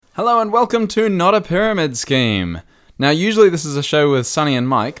Hello and welcome to Not a Pyramid Scheme. Now, usually this is a show with Sunny and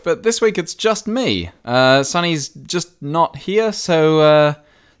Mike, but this week it's just me. Sunny's just not here, so I'm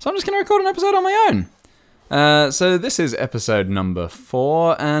just going to record an episode on my own. So this is episode number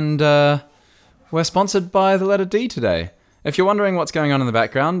 4, and we're sponsored by the letter D today. If you're wondering what's going on in the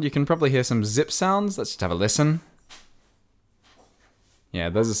background, you can probably hear some zip sounds. Let's just have a listen. Yeah,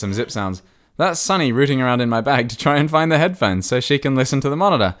 those are some zip sounds. That's Sunny rooting around in my bag to try and find the headphones so she can listen to the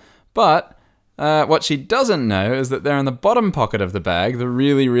monitor. But what she doesn't know is that they're in the bottom pocket of the bag, the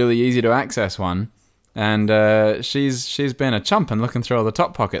really, really easy to access one. And she's been a chump and looking through all the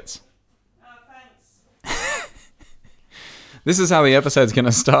top pockets. Oh, thanks. This is how the episode's going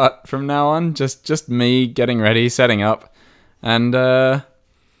to start from now on. Just me getting ready, setting up. And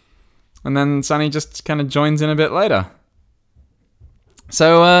then Sunny just kind of joins in a bit later.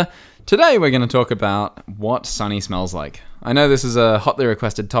 So, today we're going to talk about what Sunny smells like. I know this is a hotly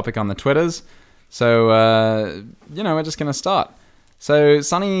requested topic on the Twitters, so, we're just going to start. So,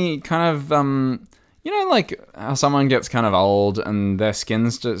 Sunny kind of, like how someone gets kind of old and their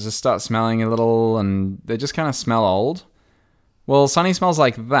skins just start smelling a little and they just kind of smell old? Well, Sunny smells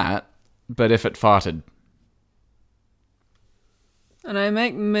like that, but if it farted. And I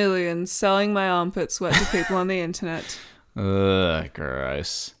make millions selling my armpit sweat to people on the internet. Ugh,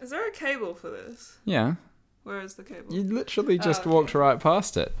 gross. Is there a cable for this? Yeah. Where is the cable? You literally just okay. walked right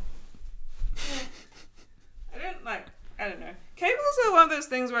past it. I don't know. Cables are one of those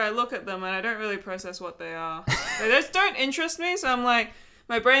things where I look at them and I don't really process what they are. They just don't interest me, so I'm like,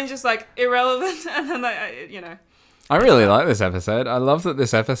 my brain's just like irrelevant, and then I really like this episode. I love that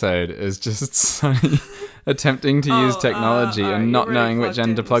this episode is just Sunny attempting to use technology and not knowing which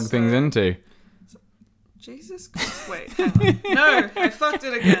end to plug things into. Jesus Christ. Wait, hang on. No, I fucked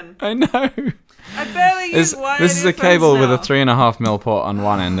it again. I know. I barely use wired This is a earphones cable now. with a 3.5mm port on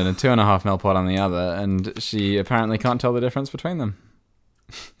one end and a 2.5mm port on the other, and she apparently can't tell the difference between them.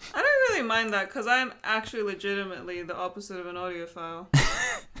 I don't really mind that, because I'm actually legitimately the opposite of an audiophile.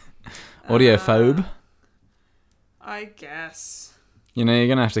 Audiophobe? I guess. You're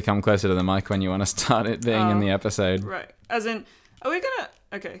going to have to come closer to the mic when you want to start it being in the episode. Right. As in, are we gonna...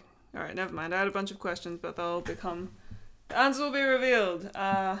 Okay. Alright, never mind. I had a bunch of questions, but they'll become... The answer will be revealed. Do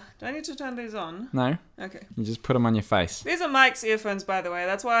I need to turn these on? No. Okay. You just put them on your face. These are Mike's earphones, by the way.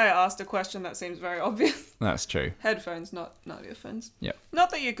 That's why I asked a question that seems very obvious. That's true. Headphones, not earphones. Yep. Not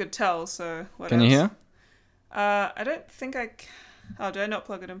that you could tell, so what Can else? you hear? I don't think I... Oh, did I not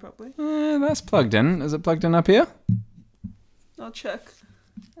plug it in properly? That's plugged in. Is it plugged in up here? I'll check.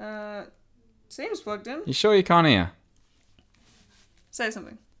 Seems plugged in. You sure you can't hear? Say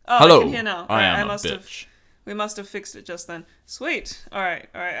something. Oh, Hello. I can hear now. I am I a must have. bitch. We must have fixed it just then. Sweet. All right.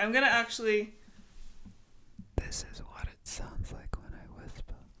 I'm gonna actually. This is what it sounds like when I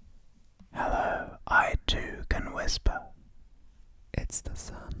whisper. Hello, I too can whisper. It's the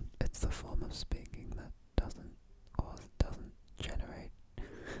sound. It's the form of speaking that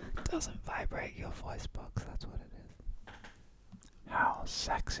doesn't vibrate your voice box. That's what it is. How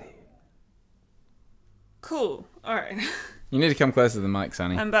sexy. Cool. All right. You need to come closer to the mic,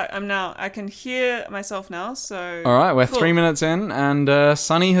 Sunny. I'm back. I can hear myself now. So. All right, we're cool. 3 minutes in, and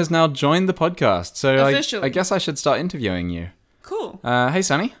Sunny has now joined the podcast. So Officially. I guess I should start interviewing you. Cool. Hey,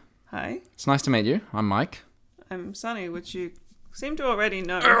 Sunny. Hi. It's nice to meet you. I'm Mike. I'm Sunny, which you seem to already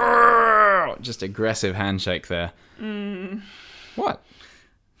know. Just aggressive handshake there. What?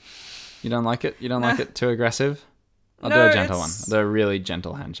 You don't like it? You don't like it too aggressive? I'll do a gentle one. I'll do a really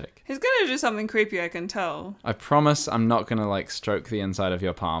gentle handshake. He's gonna do something creepy, I can tell. I promise I'm not going to, stroke the inside of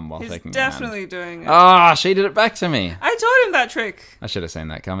your palm while He's taking definitely doing it. Ah, she did it back to me. I told him that trick. I should have seen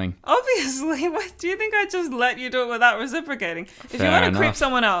that coming. Obviously, what do you think I just let you do it without reciprocating? If Fair you want to creep enough.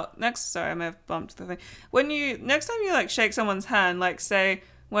 someone out, sorry, I may have bumped the thing. Next time you shake someone's hand, say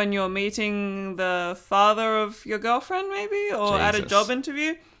when you're meeting the father of your girlfriend, maybe, or at a Jesus. job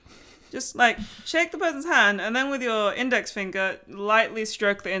interview, just shake the person's hand and then with your index finger lightly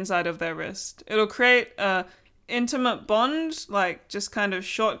stroke the inside of their wrist. It'll create a intimate bond, just kind of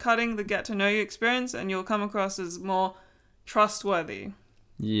shortcutting the get to know you experience, and you'll come across as more trustworthy.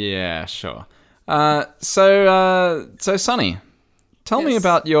 Yeah, sure. So Sunny, tell me Yes.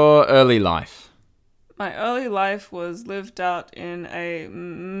 about your early life. My early life was lived out in a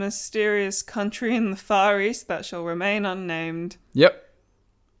mysterious country in the Far East that shall remain unnamed. Yep.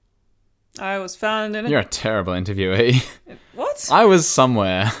 I was found in a... You're a terrible interviewee. What? I was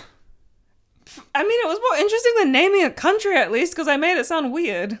somewhere. I mean, it was more interesting than naming a country, at least, because I made it sound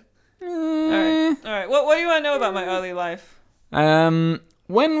weird. Alright. What do you want to know about my early life? When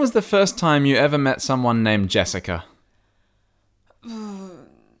was the first time you ever met someone named Jessica?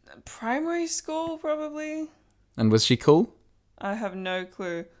 primary school, probably. And was she cool? I have no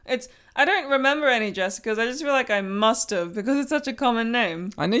clue. I don't remember any Jessicas. I just feel like I must have because it's such a common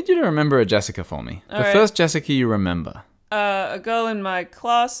name. I need you to remember a Jessica for me. The Alright. first Jessica you remember. A girl in my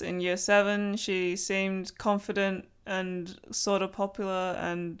class in year 7. She seemed confident and sort of popular,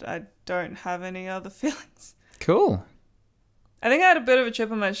 and I don't have any other feelings. Cool. I think I had a bit of a chip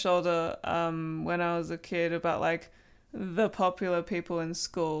on my shoulder when I was a kid about like the popular people in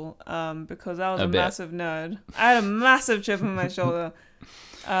school because I was A a bit. massive nerd. I had a massive chip on my shoulder.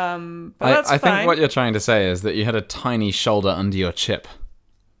 But that's I fine. think what you're trying to say is that you had a tiny shoulder under your chip.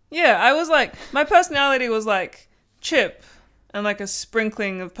 Yeah, I was like, my personality was like chip and like a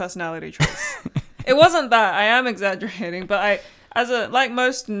sprinkling of personality traits. It wasn't that. I am exaggerating, but like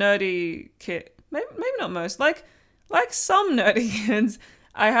most nerdy kid, maybe not most, like some nerdy kids,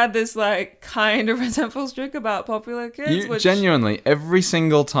 I had this like kind of resentful streak about popular kids. You genuinely, every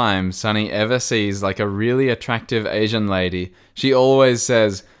single time Sunny ever sees like a really attractive Asian lady, she always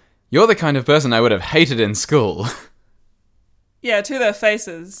says, "You're the kind of person I would have hated in school." Yeah, to their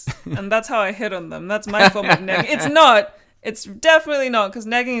faces. And that's how I hit on them. That's my form of negging. It's not. It's definitely not, because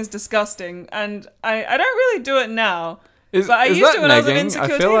negging is disgusting. And I don't really do it now. Is But I used that to when I was an negging?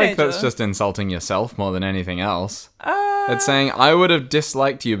 insecure I feel like that's teenager. just insulting yourself more than anything else. It's saying, I would have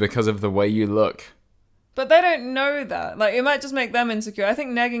disliked you because of the way you look. But they don't know that. Like, it might just make them insecure. I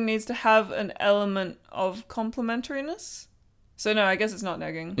think negging needs to have an element of complementariness. So no, I guess it's not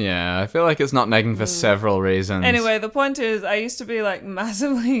negging. Yeah, I feel like it's not negging for several reasons. Anyway, the point is, I used to be like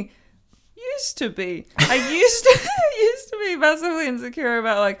massively. I used to be massively insecure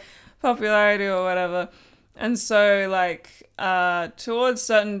about like popularity or whatever, and so like towards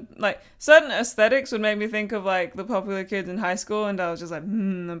certain aesthetics would make me think of like the popular kids in high school, and I was just like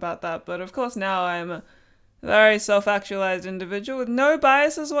about that. But of course now I'm a very self-actualized individual with no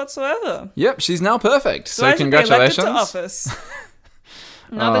biases whatsoever. Yep, she's now perfect. So So I should be elected congratulations. to office.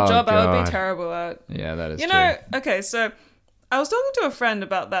 Another Oh, job I would God. be terrible at. Yeah, that is You true. know, okay, so I was talking to a friend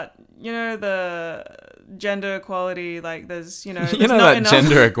about that. You know, the gender equality, like there's, You there's know not that enough.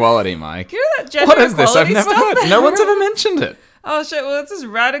 gender equality, Mike. You know that gender What is this? I've equality never stuff? heard. No one's ever mentioned it. Oh shit! Well, it's this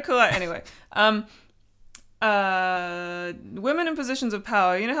radical. Anyway, women in positions of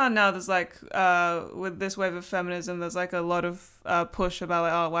power. You know how now there's like with this wave of feminism, there's like a lot of push about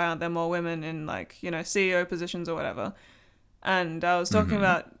like, oh, why aren't there more women in like CEO positions or whatever. And I was talking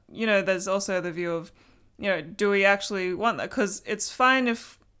about there's also the view of do we actually want that? Because it's fine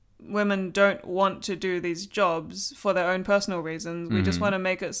if women don't want to do these jobs for their own personal reasons. We just want to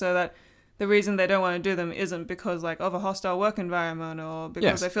make it so that the reason they don't want to do them isn't because like of a hostile work environment or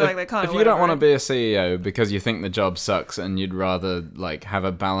because they feel like they can't. If you don't want to be a CEO because you think the job sucks and you'd rather like have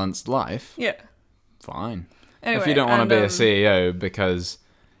a balanced life, Yeah. fine. Anyway, If you don't want to be a and, CEO because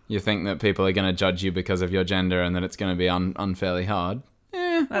you think that people are going to judge you because of your gender and that it's going to be unfairly hard,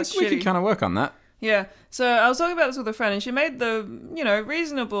 That's we shitty. could kind of work on that. Yeah. So I was talking about this with a friend, and she made the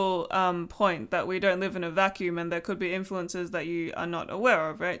reasonable point that we don't live in a vacuum, and there could be influences that you are not aware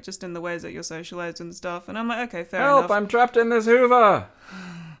of, right? Just in the ways that you're socialized and stuff. And I'm like, okay, fair enough. I'm trapped in this Hoover.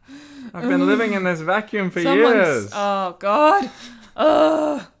 I've been living in this vacuum for years. Oh God.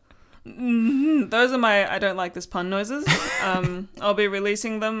 Ugh. Those are my I don't like this pun noises. I'll be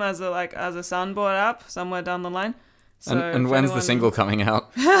releasing them as a soundboard app somewhere down the line. So and if when's the anyone- single coming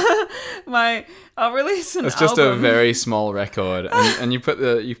out? I'll release an It's just a album. very small record, and you put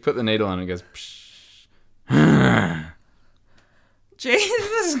the needle on and it goes. Psh.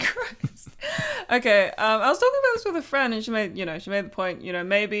 Jesus Christ. Okay, I was talking about this with a friend, and she made the point,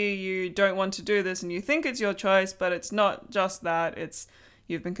 maybe you don't want to do this and you think it's your choice, but it's not just that, it's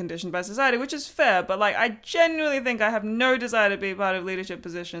you've been conditioned by society, which is fair, but like I genuinely think I have no desire to be part of leadership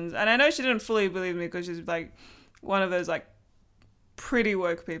positions. And I know she didn't fully believe me because she's like one of those like pretty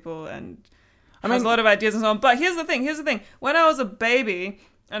woke people and has a lot of ideas and so on. But here's the thing. When I was a baby,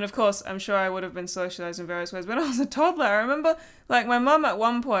 and of course, I'm sure I would have been socialized in various ways. When I was a toddler, I remember, like, my mum at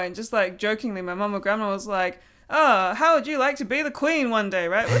one point, just, like, jokingly, my mum or grandma was like, oh, how would you like to be the queen one day,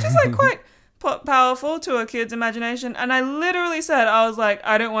 right? Which is, like, quite powerful to a kid's imagination. And I literally said, I was like,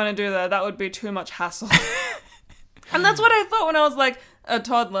 I don't want to do that. That would be too much hassle. And that's what I thought when I was, like, a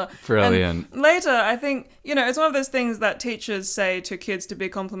toddler. Brilliant. And later, I think, it's one of those things that teachers say to kids to be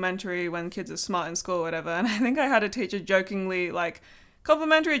complimentary when kids are smart in school or whatever. And I think I had a teacher jokingly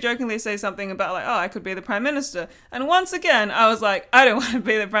say something about like, oh, I could be the prime minister. And once again, I was like, I don't want to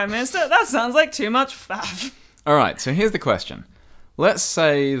be the prime minister. That sounds like too much faff. All right, so here's the question. Let's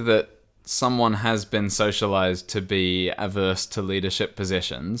say that someone has been socialized to be averse to leadership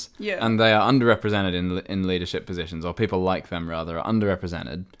positions, Yeah. and they are underrepresented in leadership positions, or people like them, rather, are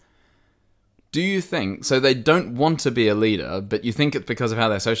underrepresented. Do you think, so they don't want to be a leader, but you think it's because of how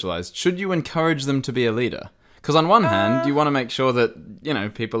they're socialized, should you encourage them to be a leader? Because on one hand, you want to make sure that, you know,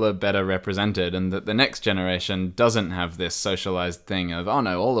 people are better represented and that the next generation doesn't have this socialized thing of, oh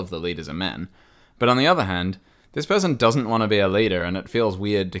no, all of the leaders are men. But on the other hand, this person doesn't want to be a leader and it feels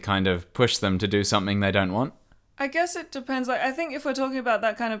weird to kind of push them to do something they don't want. I guess it depends. Like, I think if we're talking about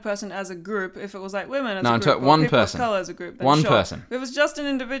that kind of person as a group, if it was like women as No, a I'm group, talking or one people person. of color as a group, then One sure. person. If it was just an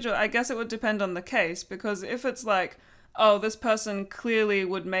individual, I guess it would depend on the case. Because if it's like, oh, this person clearly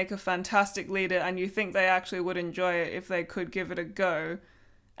would make a fantastic leader, and you think they actually would enjoy it if they could give it a go,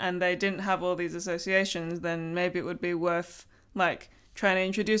 and they didn't have all these associations, then maybe it would be worth like trying to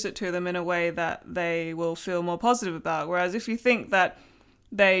introduce it to them in a way that they will feel more positive about. Whereas if you think that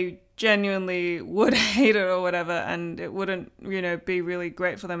they genuinely would hate it or whatever and it wouldn't, you know, be really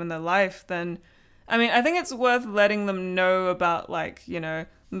great for them in their life, then I mean, I think it's worth letting them know about, like, you know,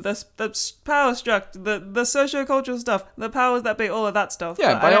 the power structure, the socio-cultural stuff, the powers that be, all of that stuff.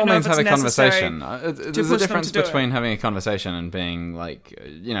 Yeah, But I by don't all know means if have a it's necessary conversation. There's push a them difference to do it. between having a conversation and being like,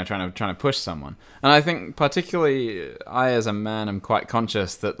 you know, trying to push someone. And I think particularly I as a man am quite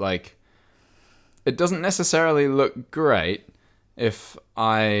conscious that like it doesn't necessarily look great if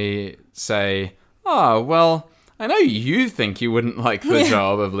I say, oh, well, I know you think you wouldn't like the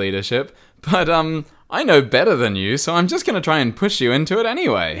job of leadership, but I know better than you, so I'm just going to try and push you into it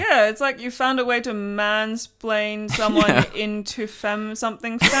anyway. Yeah, it's like you found a way to mansplain someone Yeah. into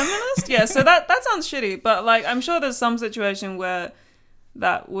something feminist. Yeah, so that sounds shitty, but like I'm sure there's some situation where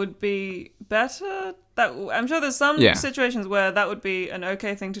that would be better. I'm sure there's some Yeah. situations where that would be an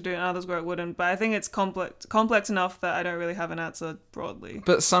okay thing to do and others where it wouldn't, but I think it's complex enough that I don't really have an answer broadly.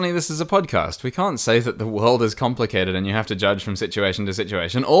 But Sonny, this is a podcast. We can't say that the world is complicated and you have to judge from situation to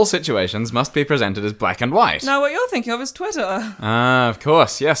situation. All situations must be presented as black and white. Now what you're thinking of is Twitter. Ah, of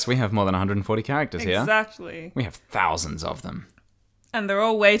course. Yes, we have more than 140 characters here. Exactly. We have thousands of them. And they're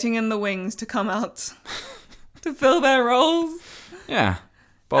all waiting in the wings to come out to fill their roles. Yeah.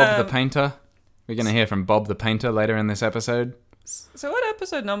 Bob the Painter. We're going to hear from Bob the Painter later in this episode. So what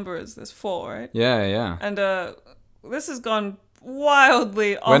episode number is this? 4, right? Yeah, yeah. And this has gone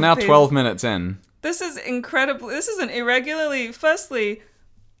wildly off. We're now 12 minutes in. This is incredible. This is an irregularly, firstly,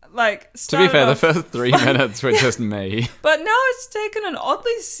 like, To be fair, the started first 3 minutes were just me. but now it's taken an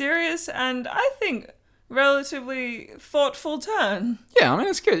oddly serious and, I think, relatively thoughtful turn. Yeah, I mean,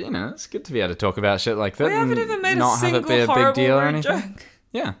 it's good, you know, it's good to be able to talk about shit like that. We haven't and even made a not have single it be a big horrible deal or rude anything. joke.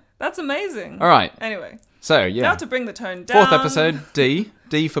 Yeah. That's amazing. All right. Anyway, So, yeah. now to bring the tone down. 4th episode, D.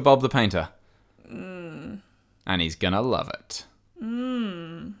 D for Bob the Painter. And he's gonna love it.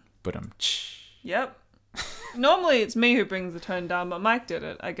 But Yep. Normally it's me who brings the tone down, but Mike did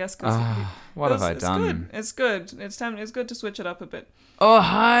it, I guess. what have I done? It's good. It's good to switch it up a bit. Oh,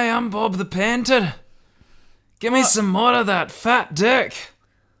 hi, I'm Bob the Painter. Give me some more of that fat dick.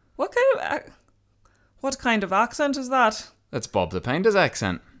 What kind of accent is that? That's Bob the Painter's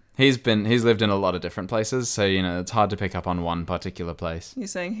accent. He's lived in a lot of different places, so, you know, it's hard to pick up on one particular place. You're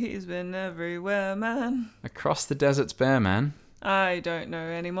saying he's been everywhere, man. Across the desert's bare, man. I don't know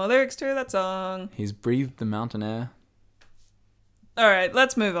any more lyrics to that song. He's breathed the mountain air. All right,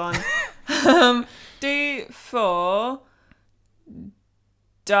 let's move on. D for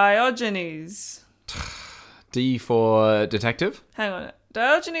Diogenes. D for detective. Hang on.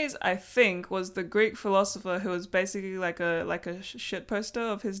 Diogenes, I think, was the Greek philosopher who was basically like a shit poster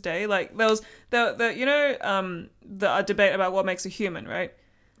of his day. Like there was the you know the debate about what makes a human, right?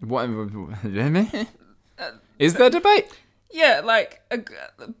 What is there debate? Yeah, like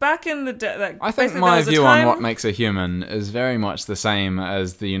back in the day, like I think basically my there was a view on time- what makes a human is very much the same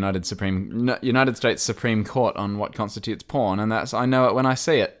as the United States Supreme Court on what constitutes porn, and that's I know it when I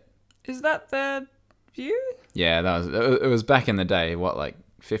see it. Is that their view? Yeah, it was back in the day, what, like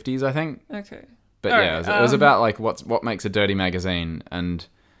 50s, I think. Okay. But All yeah, right, it was about like what makes a dirty magazine, and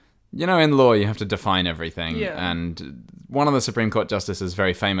you know, in law you have to define everything. Yeah. And one of the Supreme Court justices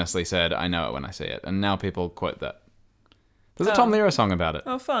very famously said, "I know it when I see it," and now people quote that. There's a Tom Lehrer song about it.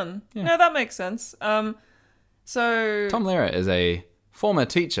 Oh, fun. Yeah. No, that makes sense. So Tom Lehrer is a former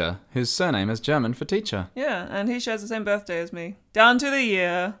teacher whose surname is German for teacher. yeah, and he shares the same birthday as me. Down to the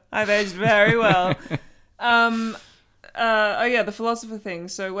year. I've aged very well. Oh yeah, the philosopher thing.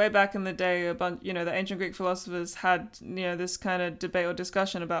 So way back in the day, the ancient Greek philosophers had, this kind of debate or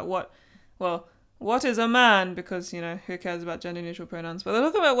discussion about what is a man? Because, who cares about gender neutral pronouns? But they're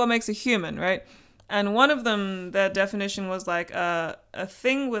talking about what makes a human, right? And one of them, their definition was like a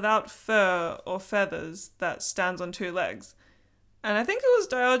thing without fur or feathers that stands on two legs. And I think it was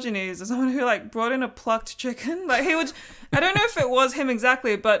Diogenes, someone who like brought in a plucked chicken. Like he would, I don't know if it was him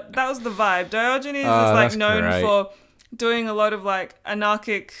exactly, but that was the vibe. Diogenes is like that's known great. for doing a lot of like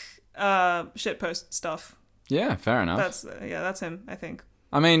anarchic shitpost stuff. Yeah, fair enough. That's him, I think.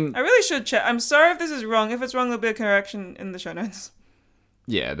 I mean, I really should check. I'm sorry if this is wrong. If it's wrong, there'll be a correction in the show notes.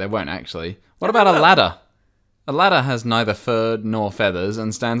 yeah, there won't actually. What Yeah, about there a will. ladder? A ladder has neither fur nor feathers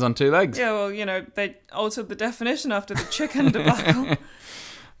and stands on 2 legs. Yeah, well, they altered the definition after the chicken debacle.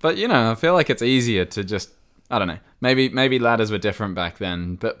 But, I feel like it's easier to just, I don't know, maybe ladders were different back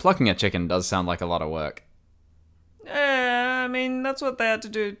then, but plucking a chicken does sound like a lot of work. I mean, that's what they had to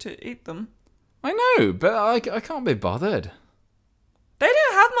do to eat them. I know, but I can't be bothered. They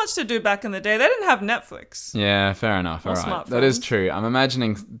didn't have much to do back in the day. They didn't have Netflix. Yeah, fair enough. Or All right. That is smartphones. true. I'm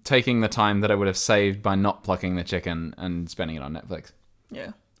imagining taking the time that I would have saved by not plucking the chicken and spending it on Netflix.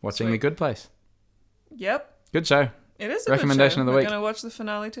 Yeah. Watching Sweet. The Good Place. Yep. Good show. It is a Recommendation good show. of the week. We're going to watch the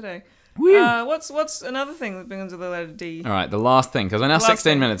finale today. Woo! What's another thing that begins with the letter D? All right, the last thing, because we're now Last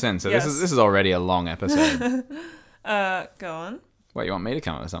 16 thing. minutes in, so Yes. this is already a long episode. Go on. What, you want me to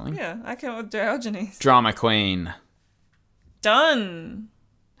come up with something? Yeah, I came up with Diogenes. Drama queen. Done.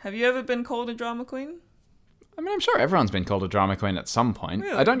 Have you ever been called a drama queen? I mean, I'm sure everyone's been called a drama queen at some point.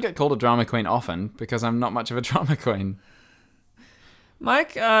 Really? I don't get called a drama queen often because I'm not much of a drama queen.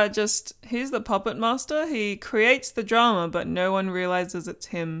 Mike, he's the puppet master. He creates the drama, but no one realizes it's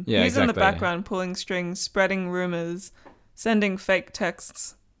him. Yeah, he's in the exactly. background pulling strings, spreading rumors, sending fake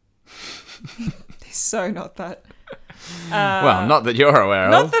texts. He's so not that. Well, not that you're aware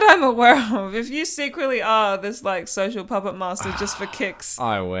Not of. that I'm aware of. If you secretly are this like social puppet master just for kicks,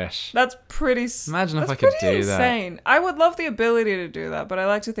 I wish. that's pretty. Imagine if that's I could pretty do that. insane. I would love the ability to do that, but I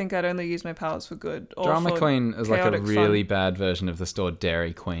like to think I'd only use my powers for good. Or Drama for queen is like a chaotic really fun. bad version of the store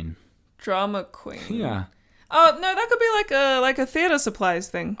Dairy Queen. Drama queen. Yeah. Oh no, that could be like a theater supplies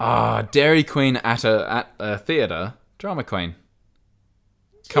thing. Ah, Dairy Queen at a theater. Drama queen.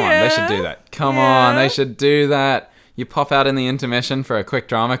 Come on, they should do that. Come on, Yeah. they should do that. You pop out in the intermission for a quick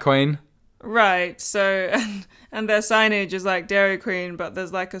drama queen. Right. So and their signage is like Dairy Queen, but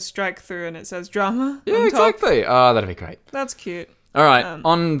there's like a strike through and it says drama. Yeah, on top. exactly. Oh, that'd be great. That's cute. All right,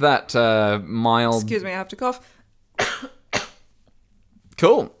 on that mild... Excuse me, I have to cough.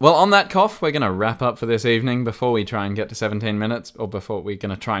 Cool. Well, on that cough, we're going to wrap up for this evening before we try and get to 17 minutes, or before we're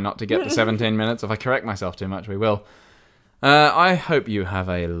going to try not to get to 17 minutes. If I correct myself too much, we will. I hope you have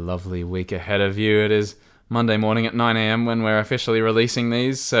a lovely week ahead of you. It is Monday morning at 9 a.m. when we're officially releasing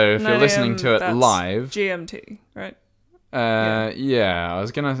these, so if you're 9 listening to it that's live... GMT, right? yeah, I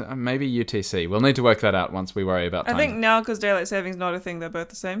was going to... Maybe UTC. We'll need to work that out once we worry about time. I think now, because daylight saving's not a thing, they're both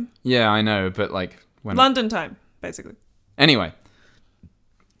the same. Yeah, I know, but like... when London time, basically. Anyway,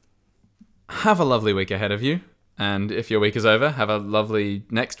 have a lovely week ahead of you. And if your week is over, have a lovely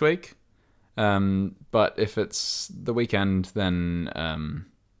next week. But if it's the weekend, then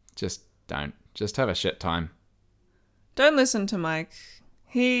just don't. Just have a shit time. Don't listen to Mike.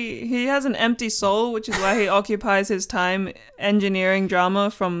 He has an empty soul, which is why he occupies his time engineering drama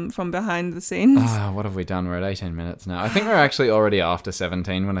from behind the scenes. Ah, what have we done? We're at 18 minutes now. I think we're actually already after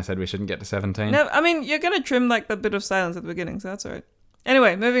 17 when I said we shouldn't get to 17. No, I mean, you're going to trim like the bit of silence at the beginning, so that's all right.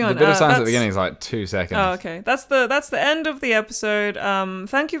 Anyway, moving on. The bit of silence at the that's- beginning is like 2 seconds. Oh, okay. That's the end of the episode.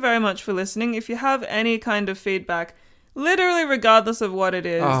 Thank you very much for listening. If you have any kind of feedback, literally regardless of what it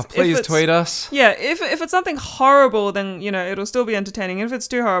is, Oh, if please it's- tweet us. Yeah, if it's something horrible, then it'll still be entertaining. And if it's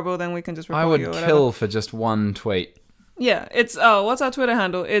too horrible, then we can just report I would you or whatever. kill for just one tweet. Yeah, it's what's our Twitter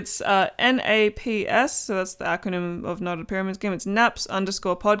handle? It's NAPS, so that's the acronym of Not a Pyramid Scheme. It's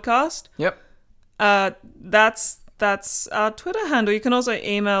naps_podcast. Yep. That's our Twitter handle. You can also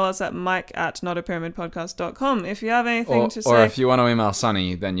email us at mike@notapyramidpodcast.com if you have anything to say. Or if you want to email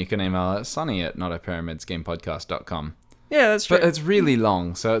Sunny, then you can email us sunny@notapyramidschemepodcast.com. Yeah, that's true. But it's really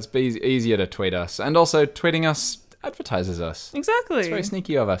long, so it's easier to tweet us. And also, tweeting us advertises us. Exactly. It's very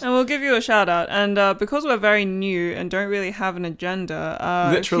sneaky of us. And we'll give you a shout out. And because we're very new and don't really have an agenda,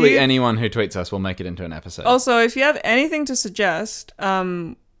 Literally anyone who tweets us will make it into an episode. Also, if you have anything to suggest,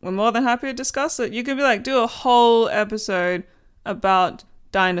 we're more than happy to discuss it. You could be like, do a whole episode about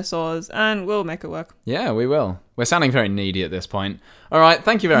dinosaurs, and we'll make it work. Yeah, we will. We're sounding very needy at this point. All right,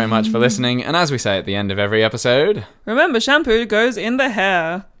 thank you very much for listening. And as we say at the end of every episode, Remember, shampoo goes in the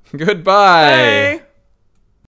hair. goodbye. Bye.